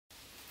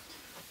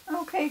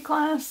Okay,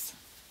 class,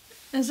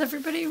 is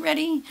everybody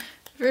ready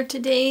for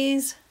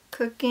today's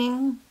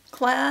cooking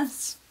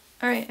class?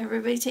 All right,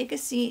 everybody take a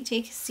seat,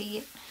 take a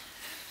seat.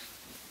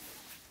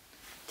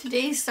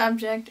 Today's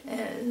subject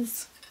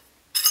is,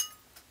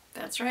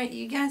 that's right,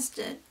 you guessed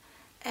it,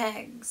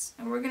 eggs.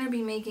 And we're going to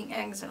be making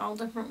eggs in all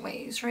different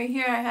ways. Right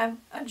here I have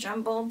a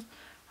jumbled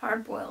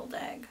hard-boiled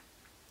egg.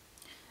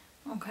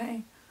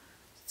 Okay,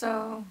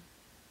 so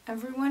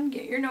everyone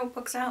get your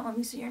notebooks out. Let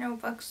me see your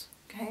notebooks.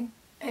 Okay,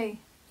 hey,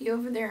 you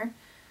over there,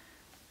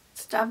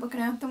 stop looking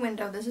out the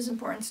window. This is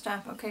important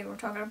stuff. Okay, we're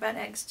talking about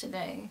eggs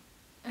today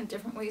and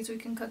different ways we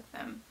can cook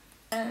them.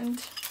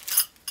 And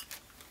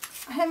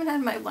I haven't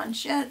had my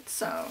lunch yet,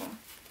 so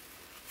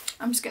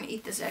I'm just going to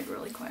eat this egg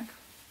really quick.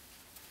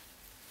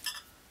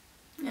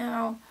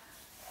 Now,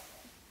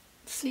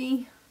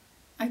 see,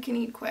 I can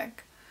eat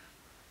quick.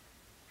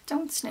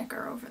 Don't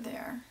snicker over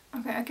there.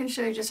 Okay, I can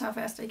show you just how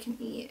fast I can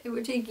eat. It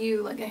would take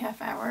you like a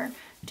half hour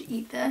to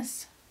eat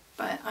this,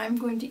 but I'm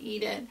going to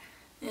eat it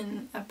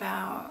in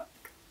about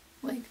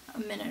like a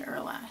minute or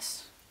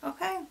less.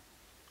 Okay?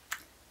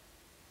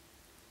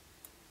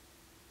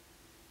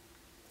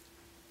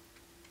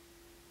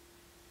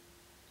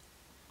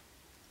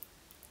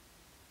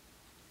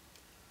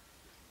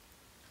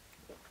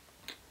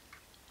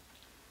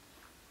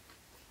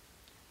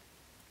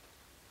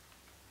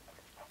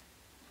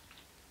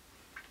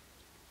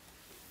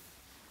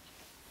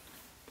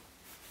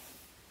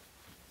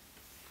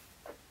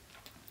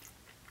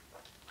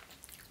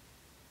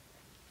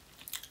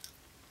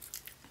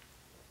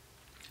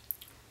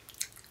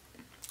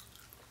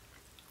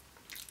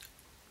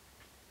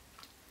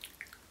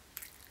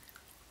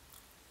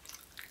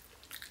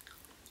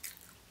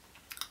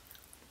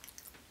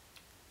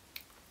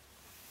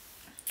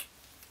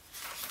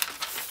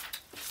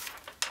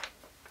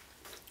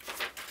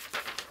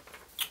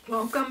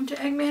 Welcome to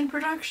Eggman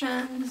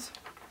Productions.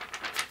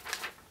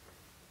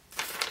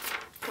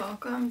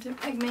 Welcome to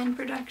Eggman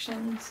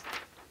Productions.